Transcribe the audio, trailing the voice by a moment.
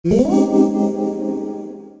Hey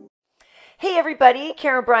everybody,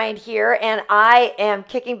 Karyn Bryant here, and I am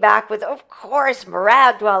kicking back with, of course,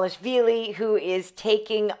 Merab Dvalishvili, who is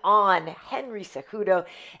taking on Henry Cejudo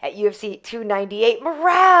at UFC 298.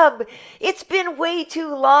 Merab, it's been way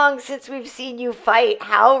too long since we've seen you fight.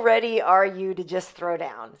 How ready are you to just throw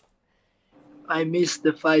down? I missed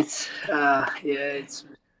the fights. It's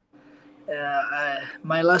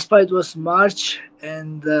my last fight was March,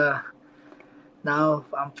 and now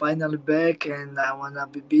I'm finally back, and I wanna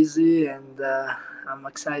be busy, and I'm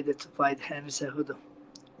excited to fight Henry Cejudo.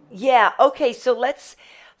 Yeah, okay, so let's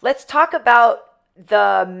talk about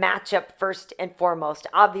the matchup first and foremost.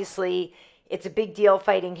 Obviously, it's a big deal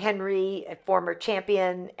fighting Henry, a former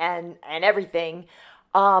champion and everything.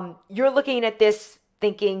 You're looking at this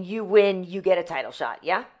thinking you win, you get a title shot,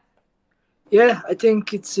 yeah? Yeah, I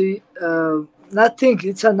think it's a not think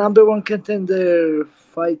it's a number one contender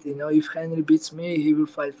fight. If Henry beats me, he will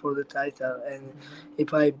fight for the title, and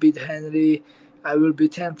if I beat Henry, I will be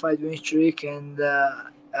 10 fight win streak, and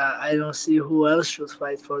I don't see who else should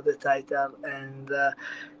fight for the title. And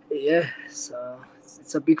yeah, so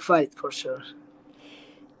it's a big fight for sure.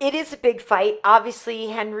 It is a big fight. Obviously,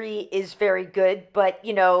 Henry is very good, but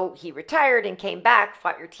he retired and came back,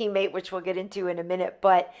 fought your teammate, which we'll get into in a minute.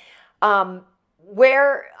 But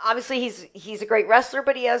where obviously he's a great wrestler,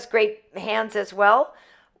 but he has great hands as well.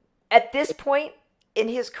 At this point in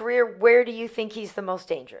his career, where do you think he's the most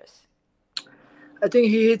dangerous? I think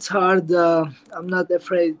he hits hard. I'm not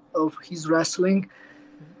afraid of his wrestling.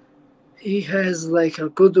 He has like a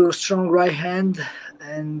good or strong right hand,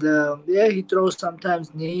 and yeah, he throws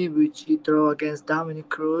sometimes knee, which he throw against Dominic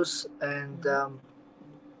Cruz, and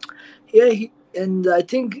yeah, and I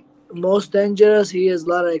think most dangerous. He has a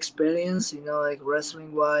lot of experience, like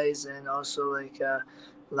wrestling wise, and also like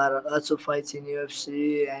lots of fights in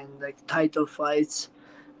UFC and like title fights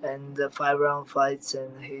and 5 round fights,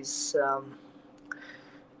 and he's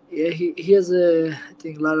yeah, he has I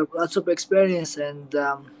think lots of experience, and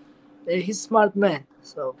yeah, he's a smart man.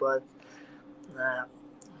 So, but uh,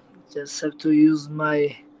 just have to use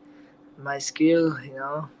my skill.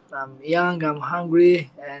 I'm young, I'm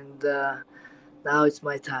hungry, and now it's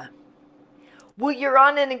my time. Well, you're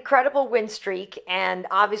on an incredible win streak, and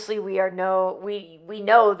obviously we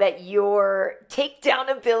know that your takedown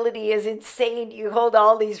ability is insane. You hold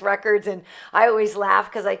all these records, and I always laugh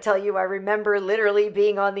because I tell you I remember literally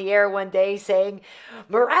being on the air one day saying,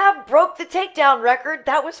 "Merab broke the takedown record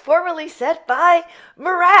that was formerly set by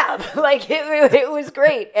Merab." Like it was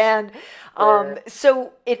great, and Yeah.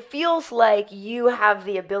 so it feels like you have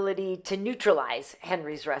the ability to neutralize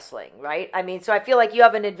Henry's wrestling, right? I mean, so I feel like you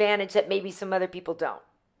have an advantage that maybe some other people don't.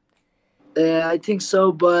 I think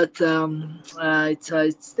so, but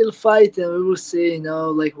it's still fight, and we will see.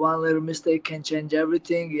 Like one little mistake can change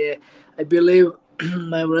everything. Yeah, I believe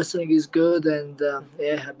my wrestling is good, and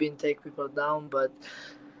yeah, I've been take people down, but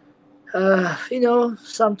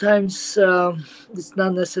sometimes it's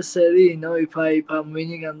not necessary. If I'm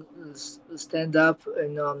winning and stand up,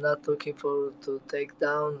 I'm not looking for to take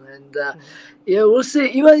down, and yeah, we'll see.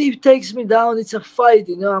 Even if it takes me down, it's a fight.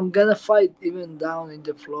 I'm gonna fight even down in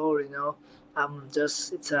the floor. I'm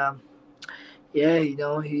just it's yeah,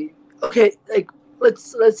 he okay. Like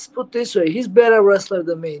let's put this way, he's better wrestler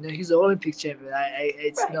than me. He's an Olympic champion.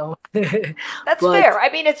 It's Right. no, That's but fair. I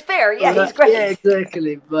mean, it's fair. Yeah, he's yeah, great.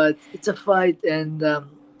 exactly. But it's a fight, and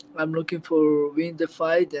I'm looking for win the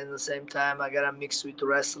fight. And at the same time, I gotta mix with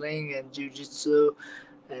wrestling and jiu-jitsu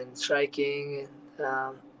and striking.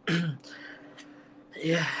 And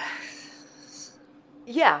yeah,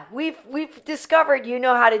 Yeah, we've discovered you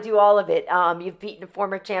know how to do all of it. You've beaten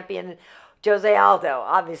former champion Jose Aldo,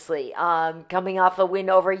 obviously, coming off a win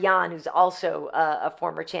over Jan, who's also a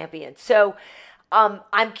former champion. So,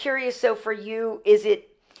 I'm curious. So, for you, is it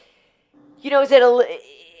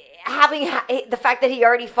having the fact that he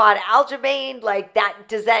already fought Aljamain like that?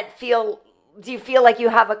 Does that feel? Do you feel like you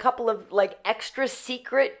have a couple of like extra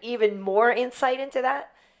secret, even more insight into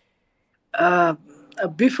that? uh,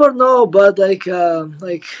 before no, but like a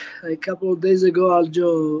couple of days ago,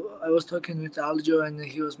 I was talking with Aljo, and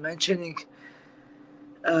he was mentioning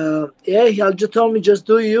yeah, he'll just told me just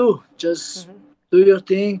do you, just Mm-hmm. do your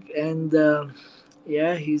thing, and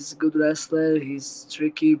yeah, he's a good wrestler. He's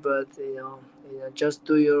tricky, but just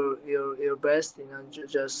do your best.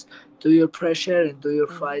 Just do your pressure and do your Mm-hmm.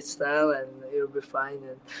 fight style, and you'll be fine.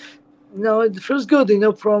 And it feels good.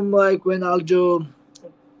 From like when Aljo.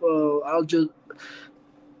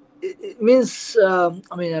 It means I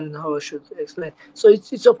mean, I don't know how I should explain. So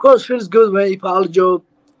it's of course feels good when if Aljo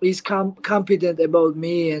is confident about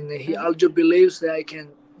me, and Mm-hmm. Aljo believes that I can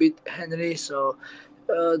beat Henry. So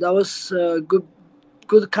that was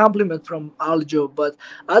good compliment from Aljo. But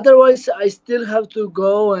otherwise, I still have to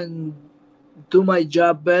go and do my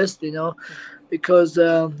job best, because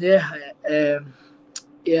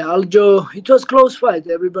yeah, Aljo, it was close fight.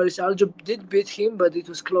 Everybody's Aljo did beat him, but it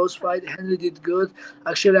was close fight. Henry did good.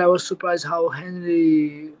 Actually, I was surprised how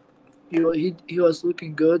Henry he was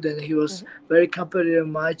looking good, and he was very competitive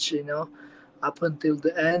match, up until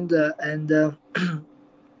the end. And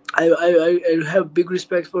I have big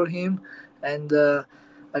respect for him, and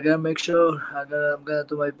I gotta make sure I'm gonna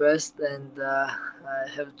do my best, and I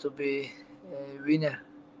have to be a winner.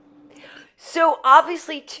 So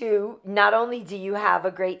obviously, too, not only do you have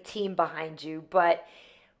a great team behind you, but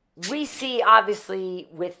we see obviously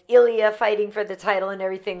with Ilya fighting for the title and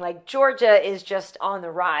everything, like Georgia is just on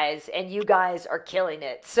the rise and you guys are killing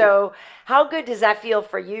it. So how good does that feel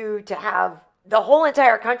for you to have the whole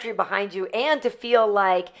entire country behind you and to feel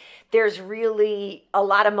like there's really a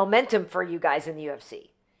lot of momentum for you guys in the UFC?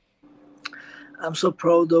 I'm so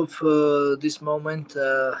proud of this moment.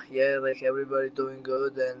 Yeah, like everybody doing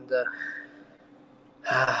good, and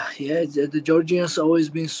yeah, the Georgians always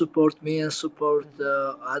been support me and support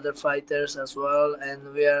other fighters as well.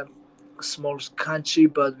 And we are a small country,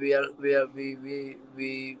 but we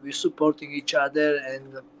supporting each other.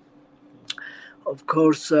 And of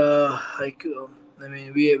course, I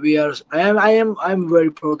mean, we are. I'm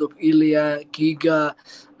very proud of Ilya, Giga,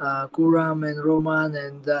 Kuram, and Roman,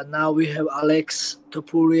 and now we have Alex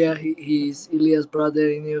Topuria. He's Ilya's brother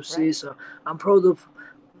in UFC, Right. so I'm proud of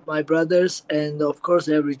my brothers, and of course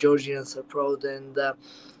every Georgians are proud. And yeah,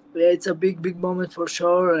 it's a big moment for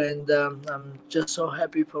sure, and I'm just so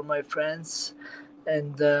happy for my friends.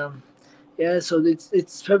 And yeah, so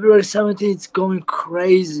it's February 17th. It's going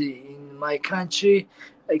crazy in my country.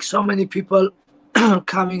 Like so many people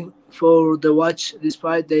coming for the watch this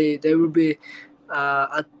fight. They will be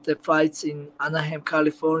at the fights in Anaheim,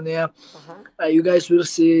 California. Uh-huh. You guys will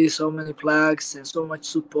see so many flags and so much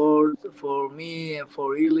support for me and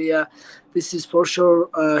for Ilya. This is for sure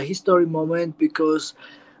a history moment, because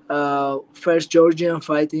first Georgian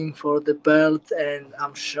fighting for the belt, and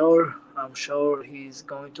I'm sure he's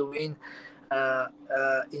going to win.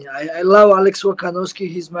 I love Alex Volkanovski.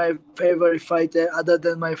 He's my favorite fighter, other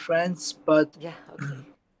than my friends. But Yeah, okay.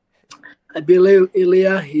 I believe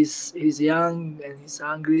Ilya. He's young and he's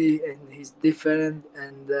hungry and he's different.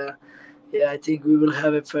 And yeah, I think we will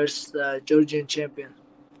have a first Georgian champion.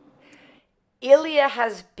 Ilya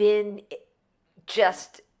has been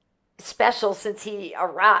just special since he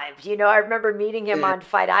arrived. I remember meeting him Yeah, on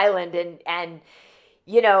Fight Island and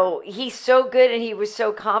he's so good and he was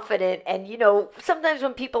so confident. And sometimes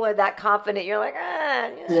when people are that confident, you're like,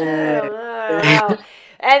 I yeah. don't know, I don't know.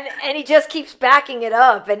 And he just keeps backing it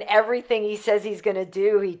up, and everything he says he's gonna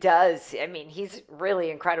do, he does. I mean, he's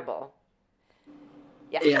really incredible.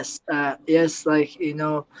 Yeah. Yes, yes, like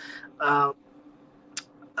uh,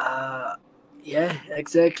 uh, yeah,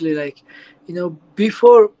 exactly. Like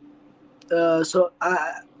before, so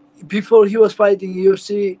before he was fighting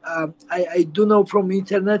UFC, I do know from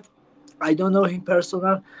internet. I don't know him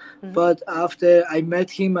personal, Mm-hmm. but after I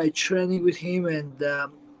met him, I training with him, and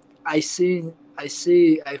I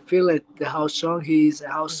feel it. How strong he is,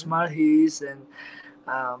 how Mm-hmm. smart he is, and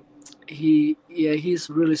um, he's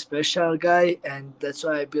really special guy, and that's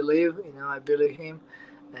why I believe him,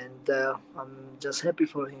 and I'm just happy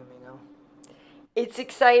for him. It's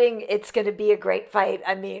exciting. It's going to be a great fight.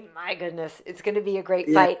 I mean, my goodness, it's going to be a great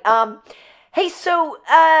Yeah. fight. Hey, so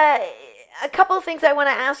a couple of things I want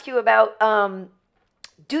to ask you about.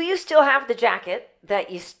 Do you still have the jacket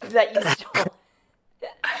that you stole?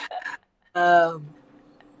 um,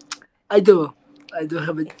 I do. I do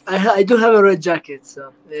have it. I do have a red jacket.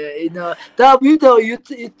 So yeah, that video you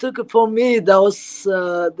took from me. That was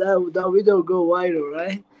that video go viral,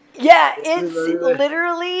 right? Yeah, If you it's remember.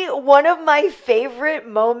 literally one of my favorite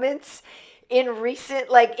moments in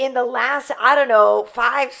like in the last, I don't know,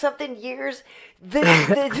 5 something years. The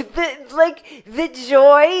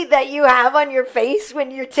joy that you have on your face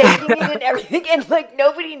when you're taking it and everything, and like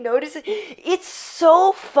nobody notices. It's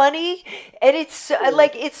so funny, and Yeah.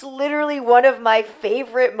 like it's literally one of my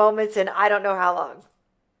favorite moments, and I don't know how long.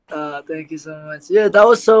 Thank you so much. Yeah, that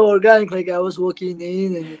was so organic. Like I was walking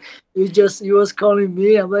in, and you was calling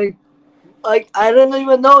me. I'm like I don't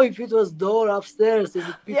even know if it was door upstairs and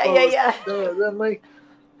if Yeah, people yeah, was yeah. there. I'm like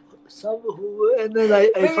some who, and then I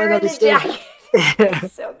But you're in finally the said, jacket. yeah,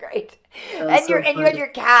 It's so great. that's And so you had funny. your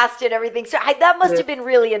cast and everything. So that must Yeah. have been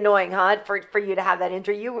really annoying, huh? For you to have that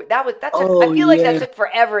injury. That took. I Oh feel like that yeah. took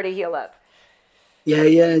forever to heal up. Yeah,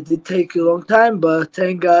 yeah, it did take a long time, but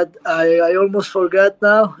thank God I almost forgot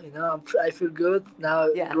now. I feel good now.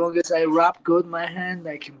 As Yeah. long as I wrap good my hand,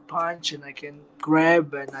 I can punch and I can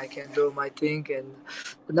grab and I can do my thing. And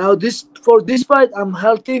now for this fight, I'm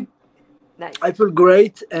healthy. I Nice. feel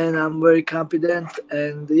great and I'm very confident.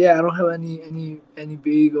 And yeah, I don't have any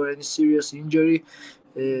big or any serious injury.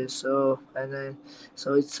 So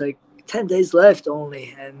it's like 10 days left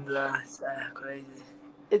only, and it's crazy.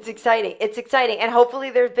 It's exciting. It's exciting. And hopefully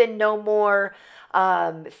there's been no more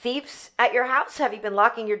thieves at your house. Have you been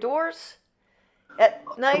locking your doors at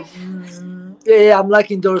night? Yeah, yeah, I'm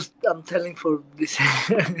locking doors. I'm telling for this.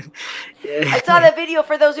 I saw Yeah, that video.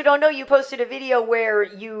 For those who don't know, you posted a video where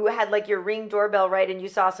you had like your Ring doorbell, right? And you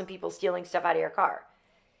saw some people stealing stuff out of your car.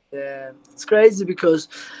 yeah, it's crazy because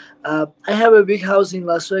I have a big house in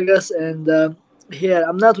Las Vegas, and here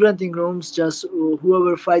I'm not renting rooms. Just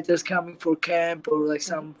whoever fighters coming for camp or like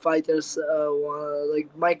Mhm. some fighters, like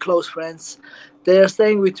my close friends, they are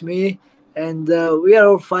staying with me, and we are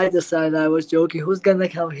all fighters. And I was joking, who's gonna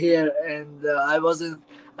come here? And I wasn't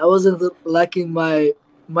locking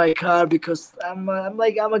my car because I'm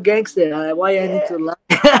a gangster. Why I need Yeah. to lock?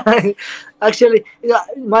 Actually,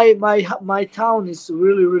 my town is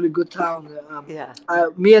really really good town. Yeah.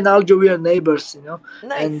 Me and Aljo, we are neighbors, and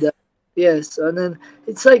Nice. yes, and then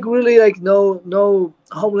it's like really like no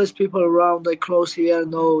homeless people around like close here,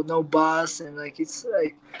 Mhm. no bus, and like it's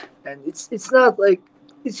like, and it's not like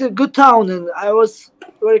it's a good town, and I was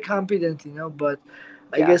very confident, but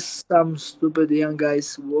I Yeah. guess some stupid young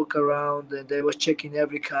guys walk around and they was checking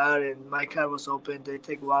every car, and my car was open. They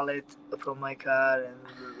take wallet from my car, and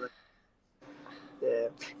yeah,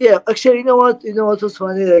 yeah. Actually, you know what was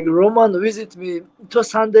funny? Like Roman visited me. It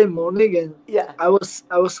was Sunday morning, and Yeah. I was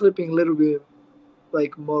sleeping a little bit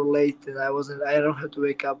like more late, and I don't have to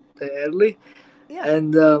wake up that early, Yeah.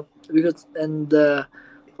 and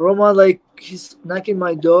Roman like he's knocking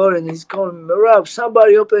my door and he's calling Merab,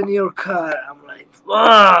 somebody open your car. I'm like,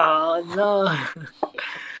 wow, no.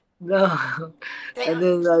 No, and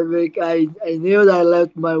Damn. then I knew that I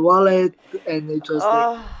left my wallet, and it was like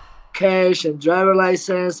Oh. cash and driver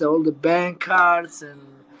license, all the bank cards, and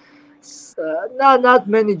not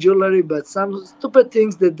many jewelry, but some stupid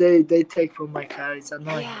things that they take from my car. It's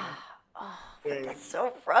annoying, Yeah. Oh, but Yeah, that's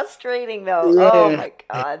so frustrating though. Oh yeah, my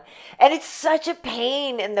God. And it's such a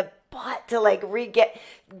pain in the butt to like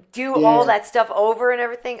do all yeah, that stuff over and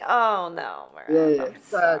everything. Oh no, yeah, Merab, yeah. I'm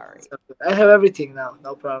sorry. It's okay. I have everything now,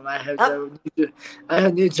 no problem. Huh? I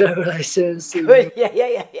have new driver license, new. Good. Yeah, yeah,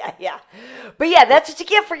 yeah, yeah, yeah. But yeah, that's what you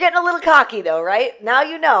get for getting a little cocky though, right? Now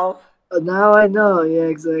you know. Now I know, yeah,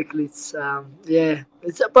 exactly. It's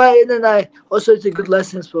but then I also it's a good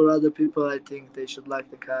lessons for other people. I think they should like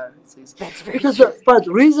the car. It's easy That's very because true. but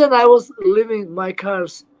reason I was leaving my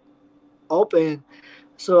cars open,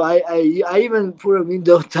 so I even put a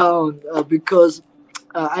window down because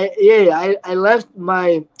I left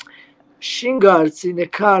my Shinguards in the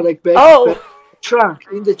car like back Oh, trunk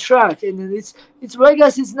in the truck, and then it's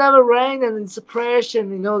Vegas. It's never rain and it's fresh,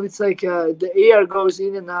 and it's like the air goes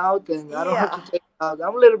in and out, and I don't have to yeah. take it out.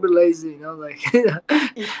 I'm a little bit lazy, like,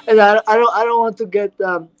 and I don't want to get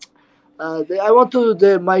I want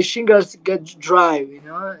to my shingles get dry,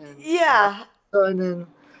 Yeah. and then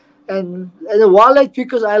and the wallet,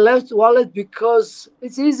 because I left wallet because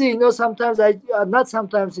it's easy, sometimes not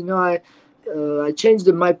sometimes, I changed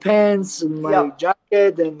my pants and my Yep.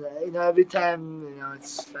 jacket, and every time,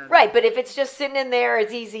 it's Right, but if it's just sitting in there,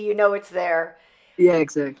 it's easy. You know it's there. yeah,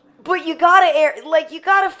 exactly. But you gotta you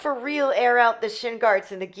gotta for real air out the shin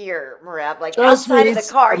guards and the gear, Merab, like Trust me, outside of the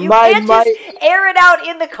it's car. You my can't just my air it out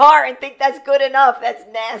in the car and think that's good enough. That's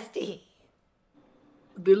nasty.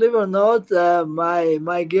 believe it or not,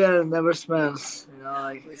 my gear never smells.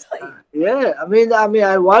 Like it's Really? yeah. I mean,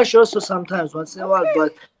 I wash also sometimes once in a while, Okay.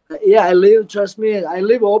 but yeah, I live. Trust me, I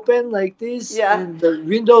live open like this, Yeah. and the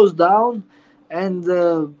windows down, and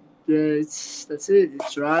that's it. It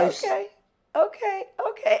dries. Okay. Okay.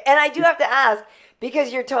 Okay. And I do have to ask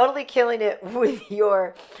because you're totally killing it with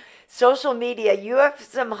your social media. You have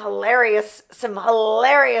some hilarious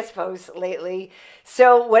posts lately.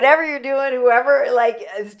 So whatever you're doing, whoever like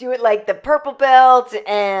is doing like the purple belt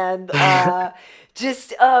and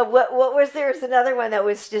just what was there's another one that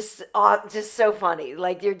was just so funny.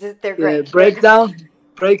 Like they're Yeah, great. Yeah,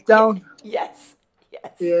 breakdown. yes.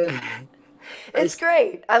 Yes. Yeah, I It's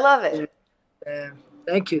great. I love it. yeah.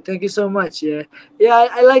 Thank you so much. Yeah, yeah.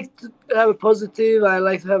 I like to have a positive. I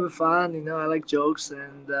like to have a fun. I like jokes,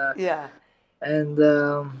 Yeah. and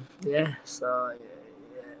yeah. So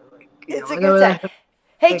yeah, like It's a good whenever time.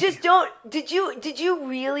 Hey, thank you. just don't. Did you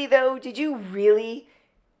really though? Did you really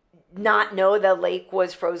not know the lake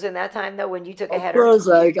was frozen that time though when you took a Of header? course,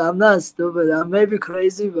 like I'm not stupid. I may be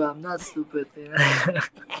crazy, but I'm not stupid.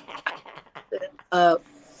 uh,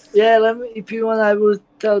 yeah, let me. If you want, I will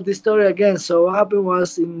tell the story again. So what happened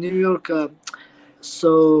was in New York.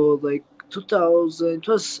 So like 2000, it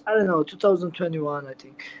was I don't know 2021 I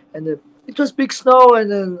think, and then it was big snow,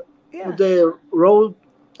 and then Yeah. the road,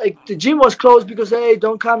 like the gym was closed because hey,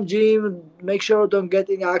 don't come gym, make sure don't get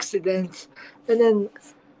in accidents, and then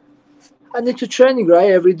I need to training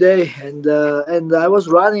right every day, and I was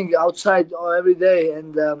running outside every day,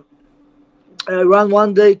 and I ran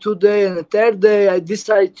one day, 2 day, and the third day I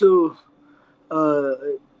decided to uh,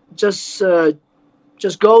 just uh,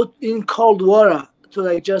 just go in cold water to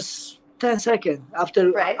like just 10 seconds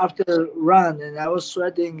Right. after run, and I was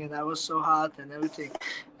sweating and I was so hot and everything,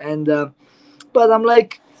 and but I'm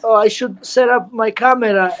like, oh, I should set up my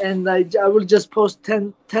camera and I will just post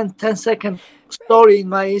 10 second Right. story in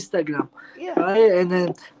my Instagram, Yeah. right? And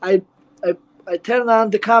then I, I I turn on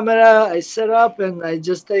the camera, I set up, and I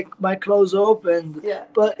just take my clothes off, and Yeah.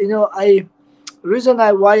 but I reason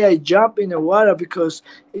why I jump in the water because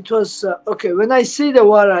it was okay when I see the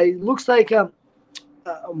water it looks like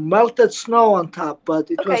melted snow on top, but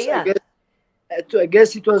it Okay. was Yeah. I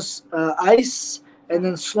guess it was ice and Uh-huh.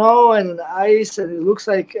 then snow and then ice, and it looks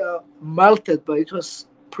like melted, but it was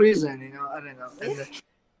prison, I don't know. Yeah.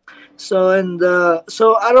 And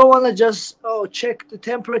so I don't want to just check the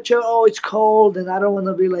temperature. Oh, it's cold, and I don't want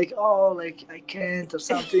to be like like I can't or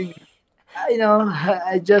something.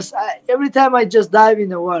 I just every time I just dive in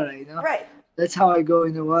the water. Right. That's how I go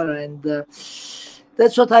in the water, and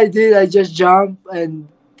that's what I did. I just jump, and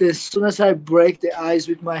as soon as I break the ice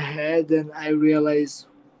with my head, then I realize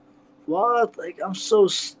what like I'm so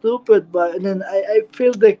stupid. But and then I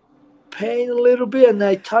feel the pain a little bit, and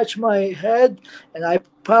I touch my head, and I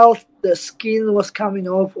felt the skin was coming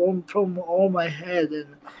off from all my head,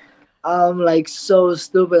 and I'm like so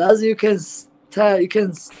stupid. As you can tell, you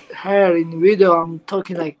can hear in video, I'm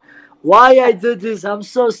talking like, why I Yes. do this? I'm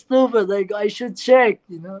so stupid. Like I should check.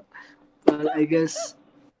 But I guess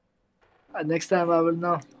next time I will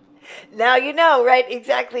know. Now you know, right?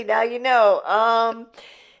 Exactly. Now you know.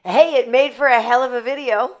 Hey, it made for a hell of a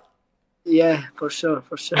video, Yeah, for sure,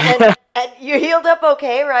 for sure. and you healed up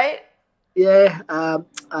okay, right? Yeah,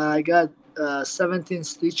 I got 17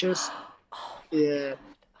 stitches. Oh my Yeah,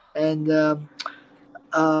 and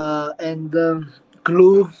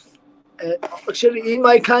glue. Uh, Actually, in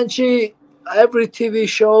my country, every TV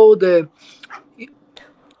show, the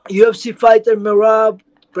UFC fighter Merab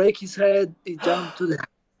break his head. He god. jumped to the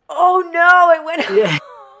Oh no! It went. yeah.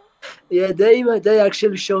 Yeah, they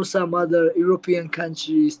actually show some other European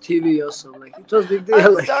countries TV also. Like it was big deal.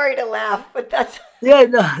 I'm Like sorry to laugh, but that's yeah,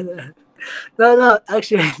 no, no.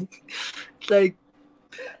 Actually, like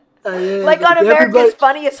yeah, like on like everybody. America's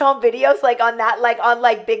Funniest Home Videos, like on that, like on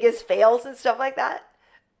like biggest fails and stuff like that.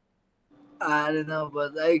 I don't know,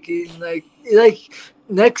 but like in like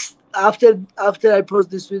next after I post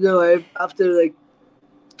this video, after like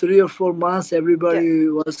 3 or 4 months, Yeah. everybody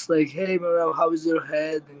was like, "Hey, Merab, how is your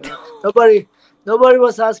head?" Nobody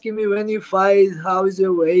was asking me when you fight, how is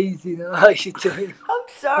your weight? How you doing? I'm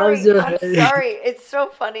How's sorry. your I'm head? sorry. It's so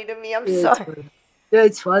funny to me. I'm Yeah, it's sorry. funny. Yeah,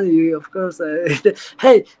 it's funny. Of course.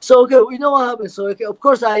 Hey, so okay, you know what happened? So okay, of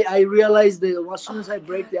course, I realized that as soon Oh as I my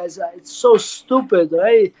break god. the ice, it's so stupid,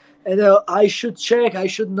 right? And I should check, I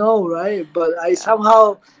should know, right? But I Yeah.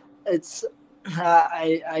 somehow, it's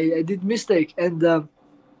I did mistake, and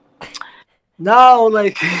now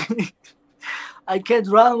like I can't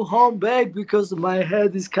run home back because my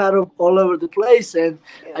head is cut off all over the place, and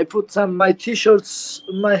Yeah. I put some my t-shirts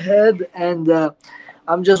on my head, and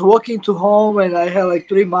I'm just walking to home, and I have like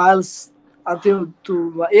 3 miles until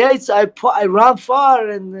to yeah. I run far,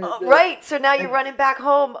 Right. So now you're and running back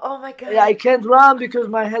home. Oh my yeah, I god. can't run because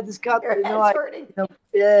my head is cut. Your head's hurting.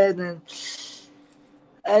 Yeah,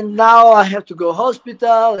 and now I have to go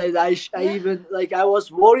hospital, and I Yeah. even like I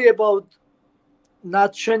was worried about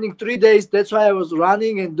not training 3 days. That's why I was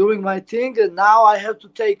running and doing my thing. And now I have to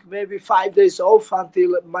take maybe 5 days off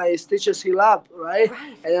until my stitches heal up, right?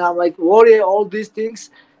 Right. And I'm like worry all these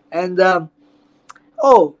things, and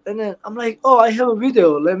and then I'm like, oh, I have a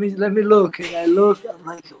video. Let me look, and I look. I'm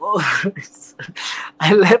like, oh,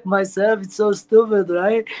 I left myself. It's so stupid,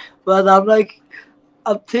 right? But I'm like,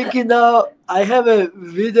 I'm thinking now. I have a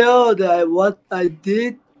video that what I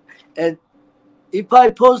did, and if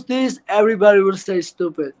I post this, everybody will say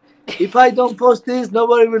stupid. If I don't post this,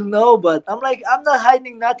 nobody will know. But I'm like, I'm not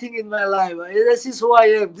hiding nothing in my life. This is who I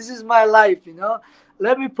am. This is my life.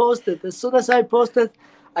 Let me post it. As soon as I post it,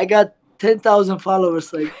 I got 10,000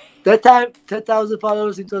 followers. Like, That time, 10,000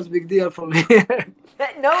 followers, it was a big deal for me.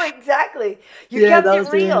 No, exactly. You Yeah, kept that it was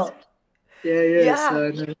the real. yeah, yes.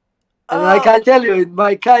 Yeah. And I Oh, can tell you, in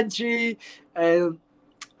my country, and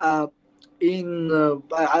uh, in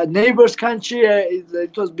a neighbor's country,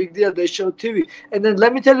 it was big deal. They showed TV. And then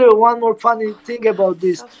let me tell you one more funny thing about that's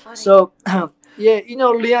this. so funny. So, yeah, you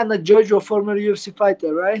know Liana Jojo, former UFC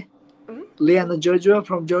fighter, right? Mhm. Liana Jojo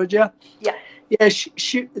from Georgia. Yeah. Yeah,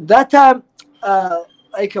 she that time, uh,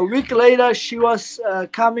 like a week later, she was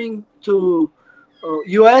coming to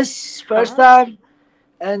US Uh first huh. time,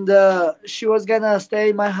 and she was gonna stay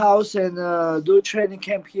in my house and do training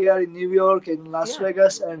camp here in New York and Las Yeah.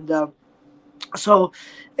 Vegas, and so,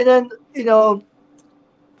 and then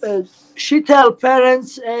uh, she tell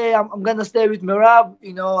parents, "Hey, I'm gonna stay with Merab.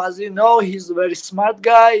 You know, as you know, he's a very smart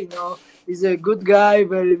guy. You know, he's a good guy,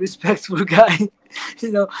 very respectful guy.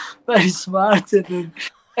 You know, very smart." And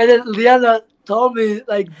then Liana told me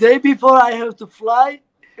like day before I have to fly,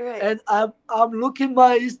 Right. and I'm looking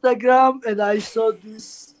my Instagram and I saw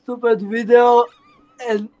this stupid video,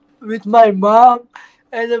 and with my mom,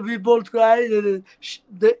 and then we both cried. And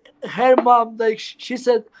then her mom like she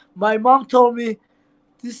said, my mom told me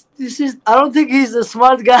this is I don't think he's a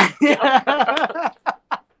smart guy.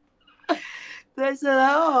 They said,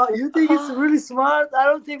 "Oh, you think it's Oh, really smart? I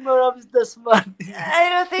don't think Merab is the smart." I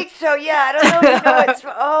don't think so. Yeah, I don't know if you know it's.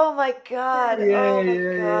 Oh my god. Yeah, Oh my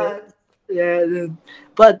yeah, yeah. god. Yeah,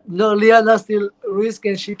 but no, Liana still risk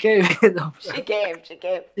and she came. You know, She came. She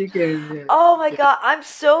came. she came. Yeah, Oh my yeah. god, I'm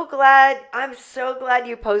so glad. I'm so glad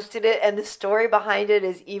you posted it, and the story behind it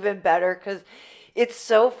is even better because it's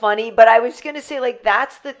so funny. But I was gonna say, like,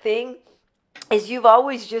 that's the thing, is you've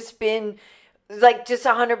always just been like just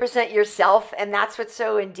 100% yourself, and that's what's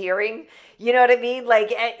so endearing. You know what I mean?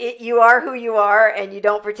 Like, you are who you are, and you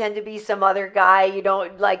don't pretend to be some other guy. You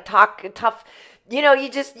don't like talk tough. You know, you're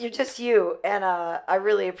just you, and I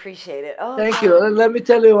really appreciate it. Oh Thank you. god. And let me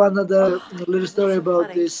tell you another Oh little god, that's story so about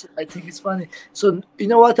funny. this. I think it's funny. So you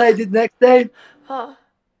know what I did next day? Huh?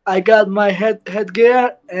 I got my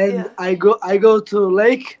headgear and Yeah. I go to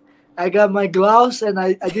lake. I got my gloves and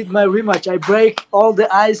I did my rematch. I break all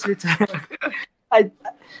the ice with I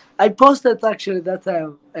I posted actually that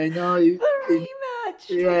time. I know you. The In,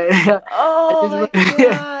 rematch. yeah, I Oh did my my,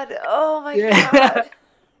 god. Oh my yeah, god.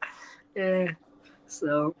 yeah.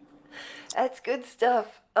 So That's good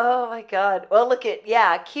stuff. Oh my god. Well, look at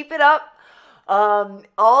yeah, keep it up.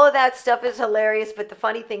 All of that stuff is hilarious, but the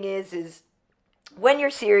funny thing is when you're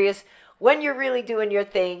serious, when you're really doing your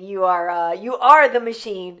thing, you are the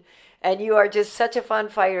machine, and you are just such a fun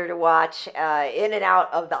fighter to watch in and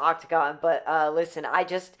out of the octagon. But listen, I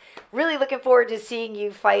just really looking forward to seeing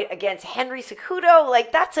you fight against Henry Cejudo.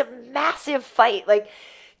 Like that's a massive fight. Like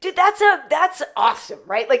dude, that's awesome,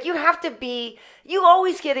 right? Like you have to be you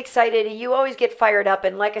always get excited and you always get fired up,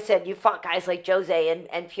 and like I said, you fought guys like Jose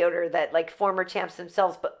and Fyodor that like former champs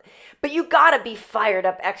themselves, but you gotta be fired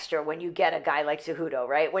up extra when you get a guy like Cejudo,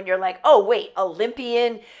 right? When you're like, oh wait,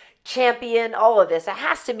 Olympian, champion, all of this. It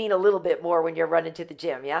has to mean a little bit more when you're running to the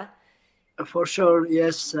gym, yeah? for sure,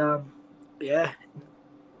 yes. Yeah,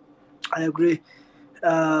 I agree.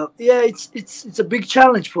 Yeah, it's a big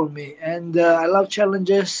challenge for me, and I love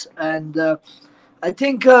challenges. And I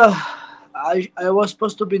think I was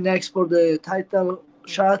supposed to be next for the title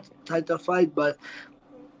shot, title fight, but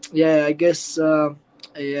yeah, I guess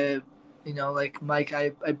yeah, you know, like Mike,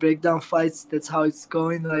 I break down fights. That's how it's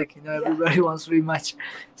going. Like Yeah. everybody wants rematch.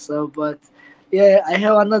 So, but yeah, I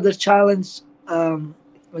have another challenge.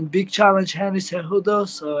 One big challenge, Henry Cejudo.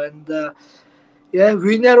 So and. Yeah,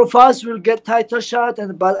 winner of us will get title shot,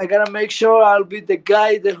 and but I gotta make sure I'll be the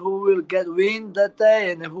guy that who will get win that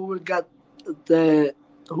day, and who will get the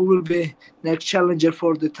who will be next challenger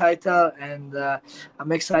for the title. And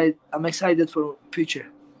I'm excited. I'm excited for future.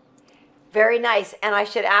 Very nice. And I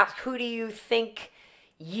should ask, who do you think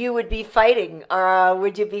you would be fighting?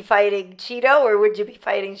 Would you be fighting Cheeto or would you be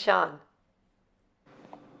fighting Sean?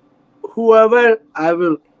 Whoever I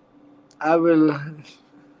will,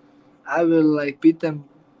 I will like beat them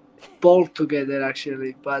both together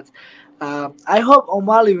actually. But I hope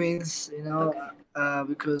O'Malley wins. Okay.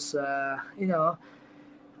 Because uh,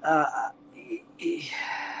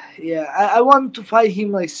 yeah, I want to fight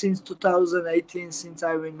him like since 2018, since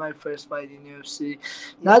I win my first fight in UFC.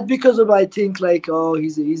 Yeah. Not because of I think like oh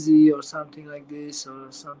he's easy or something like this or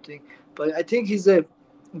something, but I think it's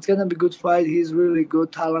gonna be good fight. He's really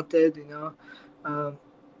good, talented, um,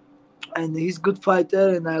 and he's good fighter,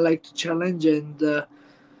 and I like to challenge, and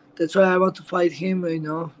that's why I want to fight him.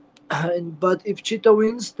 And but if Cheetah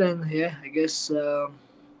wins, then yeah, I guess.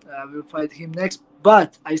 I will fight him next,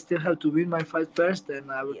 but I still have to win my fight first,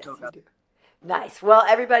 and I will Yes, talk you about. do. Nice. Well,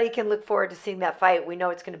 everybody can look forward to seeing that fight. We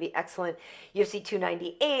know it's going to be excellent. UFC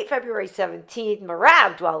 298, February 17th.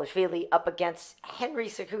 Merab Dvalishvili up against Henry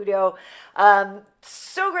Cejudo.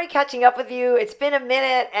 So great catching up with you. It's been a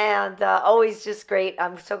minute and always just great.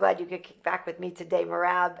 I'm so glad you could kick back with me today,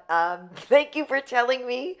 Merab. Thank you for telling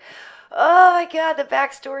me. Oh my God, the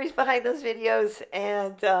backstories behind those videos.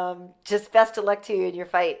 And just best of luck to you in your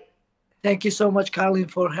fight. Thank you so much,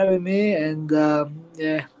 Karyn, for having me. And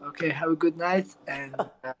yeah, okay, have a good night and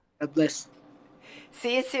God bless.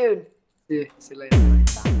 See you soon. See you later. Bye.